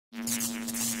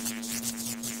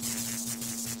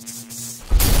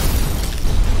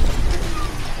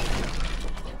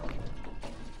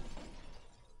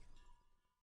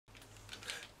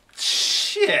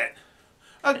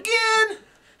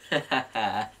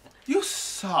You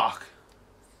suck.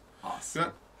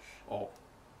 Awesome. Oh.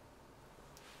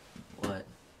 What?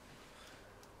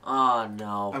 Oh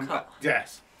no.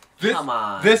 Yes. Come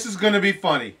on. This is gonna be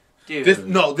funny. Dude.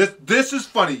 This is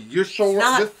funny. You're so It's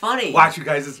not funny. Watch, you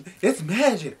guys. It's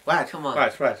magic. Watch. Come on.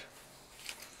 Watch.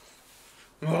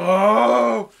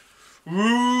 Oh.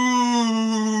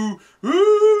 Woo.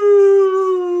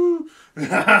 Woo.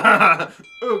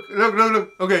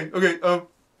 Look. Okay. All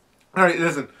right.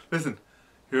 Listen.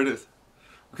 Here it is.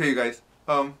 Okay, you guys.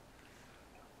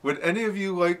 Would any of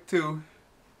you like to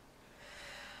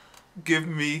give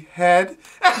me head?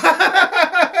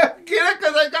 Get it?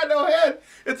 Because I got no head.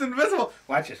 It's invisible.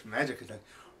 Watch this. Magic is like,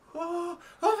 oh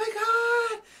my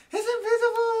God. It's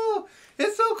invisible.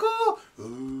 It's so cool.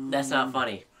 Ooh. That's not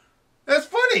funny. That's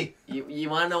funny. You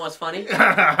want to know what's funny?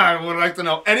 I would like to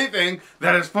know anything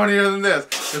that is funnier than this.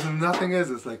 Because nothing is.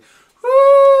 It's like,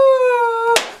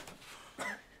 woo.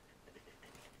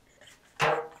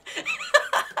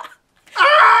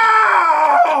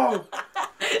 Ow!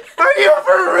 Are you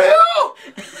for real?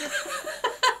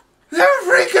 That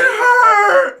freaking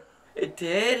hurt! It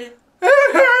did?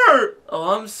 It hurt!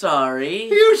 Oh, I'm sorry.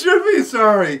 You should be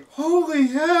sorry. Holy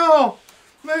hell!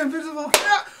 My invisible...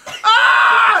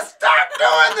 Ah! Stop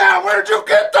doing that! Where'd you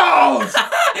get those?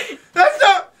 That's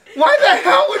not... Why the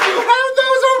hell would you have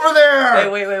those over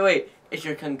there? Wait. Is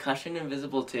your concussion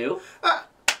invisible too?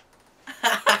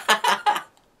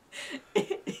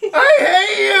 I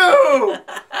hate you!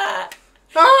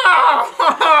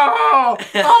 Oh,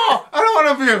 I don't want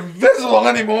to be invisible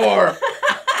anymore.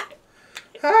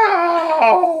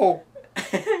 Ow!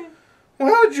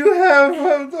 Why'd you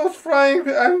have those flying? I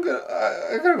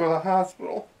gotta go to the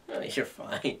hospital. Oh, you're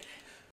fine.